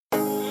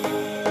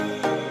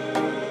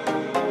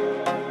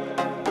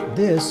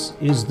This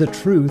is The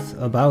Truth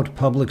About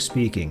Public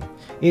Speaking.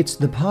 It's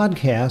the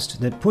podcast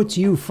that puts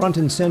you front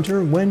and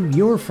center when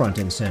you're front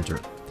and center.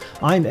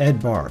 I'm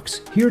Ed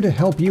Barks, here to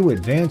help you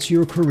advance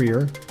your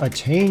career,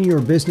 attain your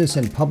business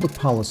and public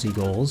policy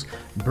goals,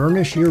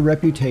 burnish your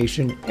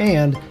reputation,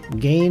 and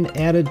gain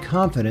added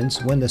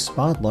confidence when the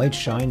spotlight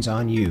shines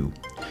on you.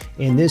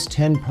 In this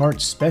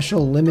 10-part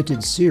special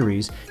limited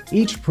series,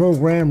 each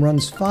program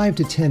runs 5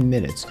 to 10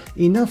 minutes,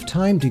 enough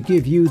time to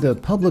give you the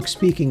public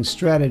speaking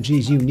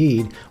strategies you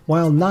need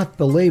while not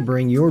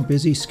belaboring your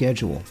busy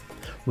schedule.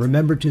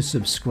 Remember to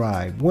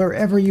subscribe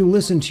wherever you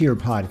listen to your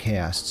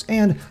podcasts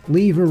and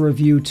leave a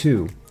review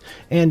too.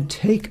 And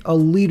take a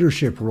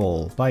leadership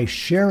role by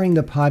sharing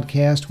the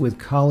podcast with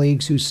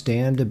colleagues who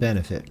stand to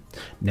benefit.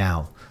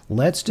 Now,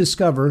 let's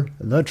discover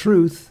the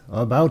truth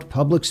about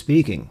public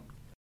speaking.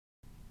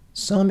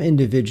 Some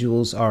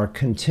individuals are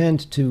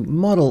content to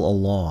muddle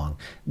along.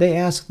 They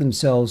ask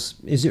themselves,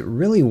 is it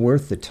really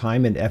worth the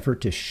time and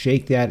effort to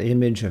shake that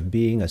image of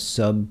being a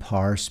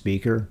subpar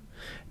speaker?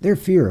 Their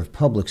fear of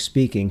public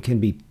speaking can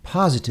be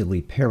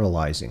positively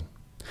paralyzing.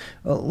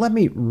 Let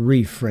me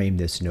reframe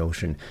this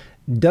notion.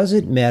 Does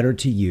it matter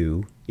to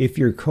you if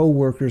your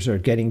coworkers are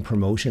getting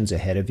promotions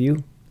ahead of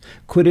you?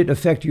 Could it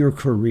affect your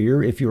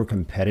career if your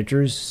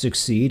competitors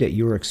succeed at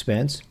your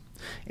expense?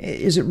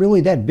 Is it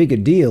really that big a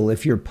deal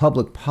if your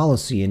public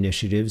policy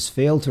initiatives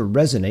fail to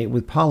resonate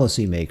with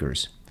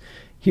policymakers?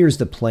 Here's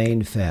the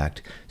plain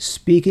fact.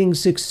 Speaking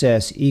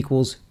success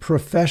equals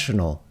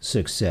professional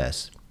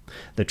success.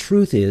 The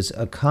truth is,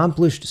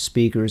 accomplished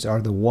speakers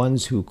are the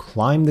ones who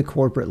climb the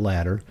corporate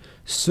ladder,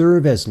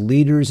 serve as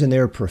leaders in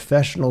their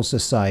professional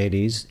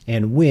societies,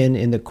 and win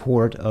in the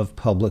court of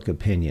public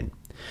opinion.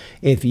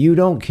 If you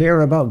don't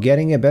care about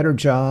getting a better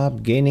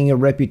job, gaining a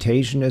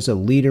reputation as a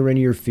leader in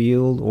your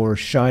field, or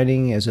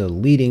shining as a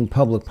leading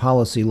public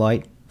policy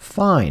light,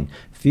 fine.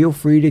 Feel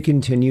free to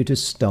continue to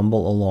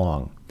stumble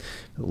along.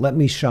 Let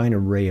me shine a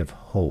ray of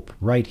hope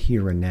right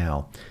here and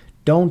now.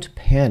 Don't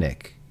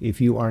panic if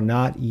you are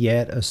not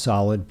yet a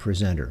solid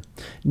presenter.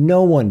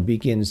 No one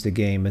begins the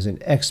game as an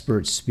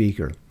expert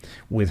speaker.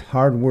 With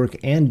hard work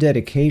and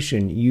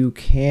dedication, you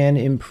can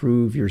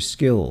improve your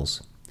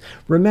skills.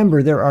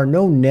 Remember, there are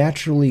no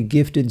naturally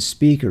gifted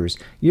speakers.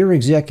 Your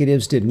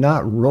executives did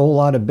not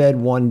roll out of bed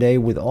one day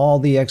with all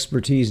the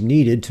expertise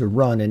needed to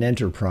run an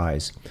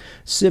enterprise.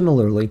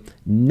 Similarly,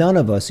 none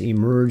of us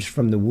emerged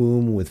from the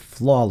womb with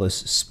flawless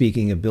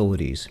speaking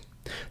abilities.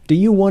 Do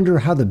you wonder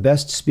how the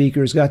best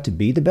speakers got to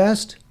be the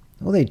best?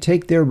 Well, they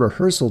take their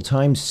rehearsal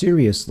time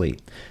seriously.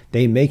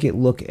 They make it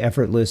look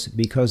effortless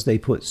because they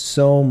put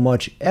so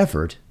much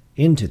effort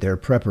into their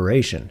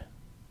preparation.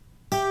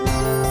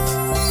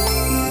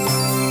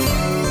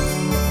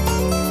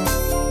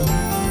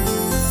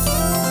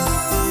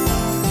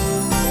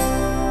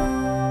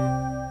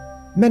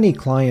 Many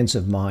clients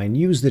of mine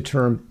use the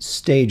term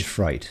stage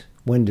fright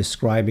when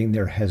describing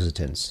their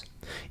hesitance.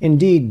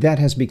 Indeed, that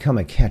has become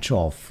a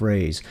catch-all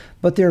phrase,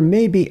 but there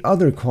may be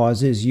other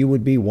causes you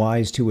would be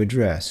wise to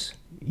address.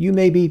 You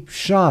may be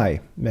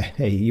shy.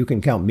 Hey, you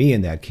can count me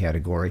in that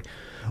category.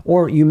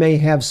 Or you may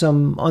have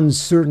some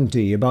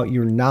uncertainty about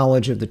your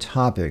knowledge of the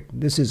topic.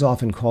 This is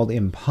often called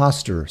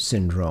imposter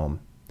syndrome.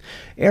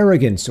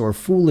 Arrogance or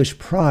foolish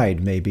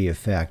pride may be a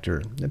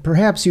factor.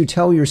 Perhaps you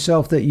tell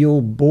yourself that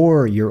you'll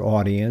bore your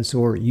audience,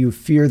 or you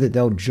fear that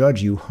they'll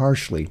judge you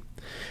harshly.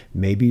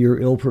 Maybe you're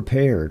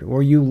ill-prepared,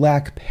 or you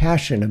lack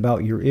passion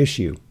about your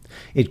issue.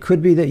 It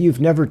could be that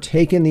you've never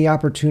taken the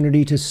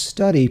opportunity to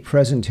study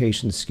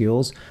presentation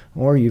skills,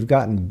 or you've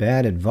gotten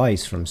bad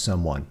advice from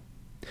someone.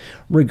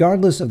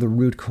 Regardless of the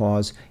root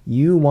cause,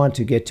 you want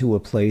to get to a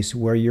place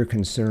where your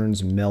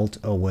concerns melt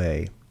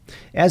away.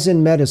 As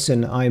in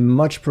medicine, I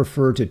much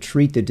prefer to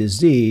treat the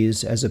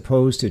disease as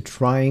opposed to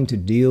trying to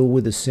deal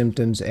with the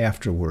symptoms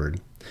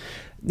afterward.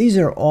 These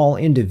are all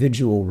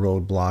individual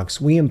roadblocks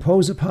we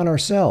impose upon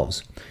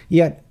ourselves,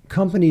 yet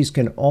companies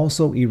can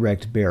also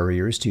erect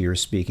barriers to your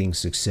speaking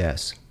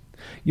success.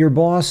 Your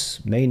boss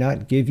may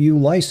not give you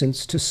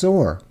license to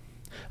soar.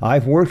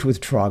 I've worked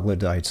with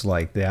troglodytes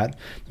like that.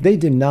 They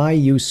deny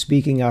you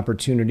speaking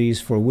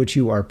opportunities for which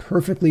you are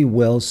perfectly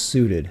well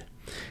suited.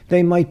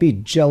 They might be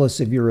jealous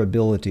of your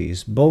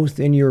abilities, both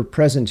in your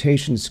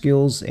presentation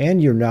skills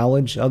and your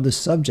knowledge of the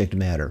subject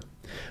matter.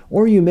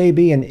 Or you may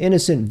be an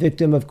innocent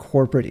victim of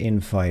corporate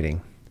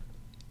infighting.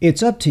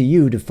 It's up to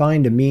you to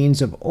find a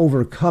means of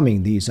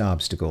overcoming these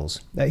obstacles.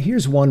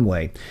 Here's one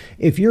way.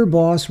 If your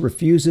boss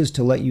refuses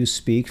to let you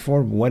speak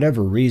for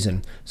whatever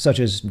reason, such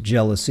as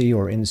jealousy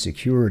or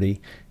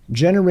insecurity,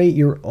 generate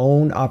your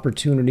own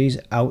opportunities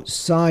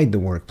outside the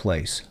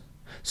workplace.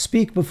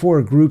 Speak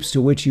before groups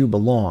to which you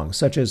belong,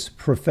 such as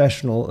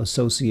professional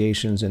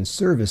associations and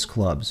service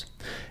clubs.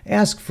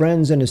 Ask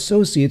friends and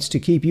associates to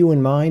keep you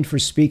in mind for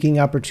speaking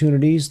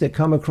opportunities that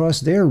come across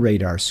their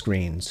radar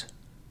screens.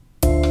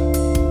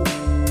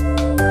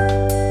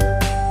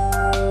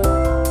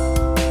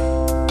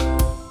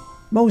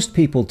 Most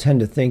people tend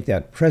to think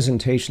that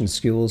presentation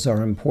skills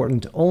are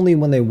important only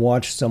when they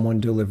watch someone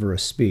deliver a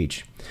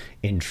speech.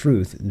 In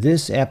truth,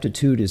 this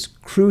aptitude is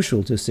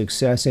crucial to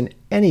success in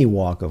any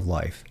walk of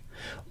life.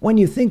 When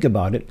you think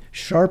about it,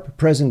 sharp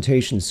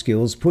presentation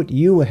skills put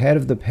you ahead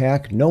of the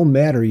pack no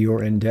matter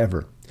your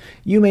endeavor.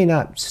 You may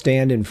not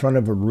stand in front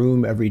of a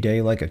room every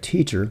day like a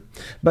teacher,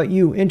 but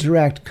you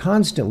interact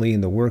constantly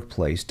in the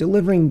workplace,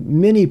 delivering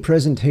mini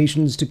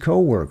presentations to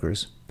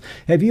coworkers.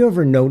 Have you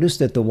ever noticed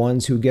that the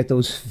ones who get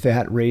those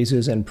fat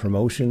raises and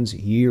promotions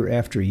year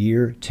after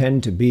year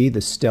tend to be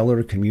the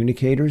stellar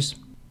communicators?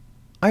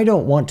 I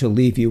don't want to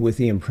leave you with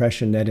the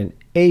impression that an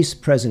ace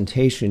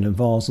presentation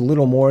involves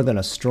little more than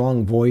a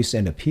strong voice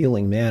and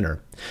appealing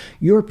manner.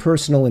 Your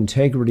personal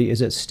integrity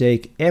is at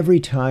stake every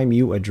time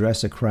you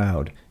address a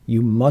crowd.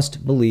 You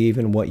must believe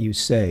in what you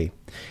say.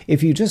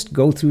 If you just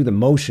go through the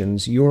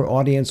motions, your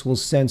audience will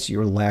sense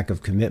your lack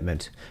of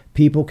commitment.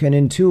 People can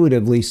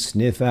intuitively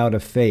sniff out a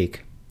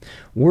fake.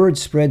 Word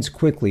spreads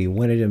quickly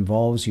when it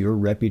involves your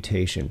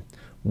reputation.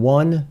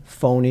 One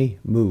phony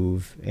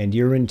move, and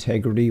your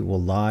integrity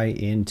will lie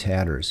in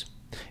tatters.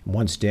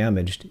 Once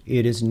damaged,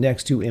 it is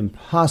next to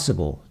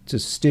impossible to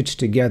stitch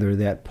together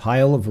that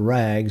pile of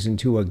rags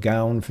into a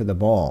gown for the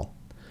ball.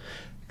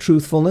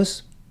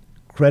 Truthfulness,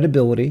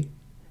 credibility,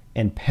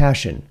 and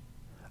passion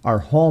are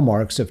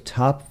hallmarks of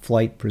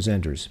top-flight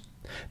presenters.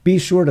 Be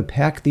sure to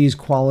pack these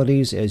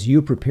qualities as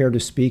you prepare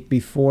to speak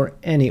before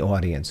any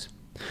audience.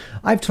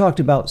 I've talked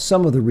about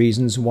some of the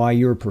reasons why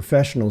your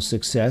professional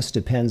success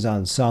depends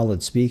on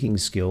solid speaking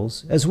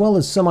skills, as well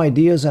as some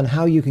ideas on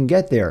how you can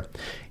get there.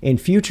 In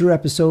future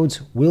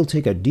episodes, we'll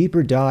take a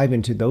deeper dive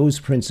into those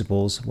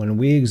principles when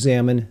we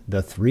examine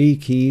the 3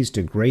 keys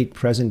to great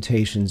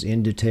presentations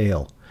in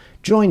detail.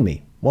 Join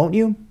me, won't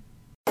you?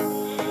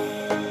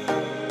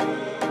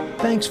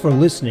 Thanks for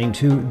listening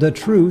to The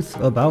Truth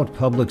About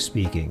Public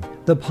Speaking,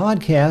 the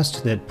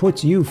podcast that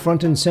puts you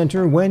front and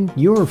center when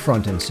you're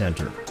front and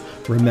center.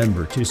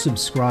 Remember to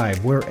subscribe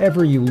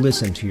wherever you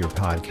listen to your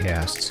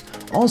podcasts.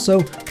 Also,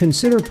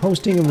 consider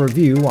posting a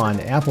review on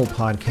Apple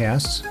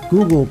Podcasts,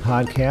 Google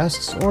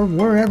Podcasts, or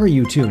wherever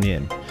you tune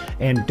in.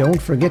 And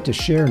don't forget to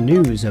share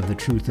news of the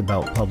truth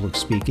about public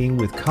speaking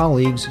with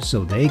colleagues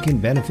so they can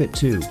benefit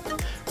too.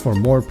 For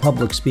more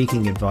public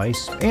speaking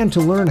advice and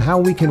to learn how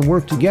we can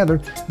work together,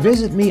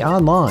 visit me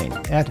online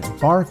at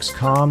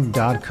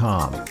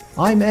barkscom.com.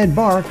 I'm Ed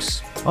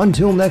Barks.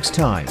 Until next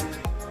time.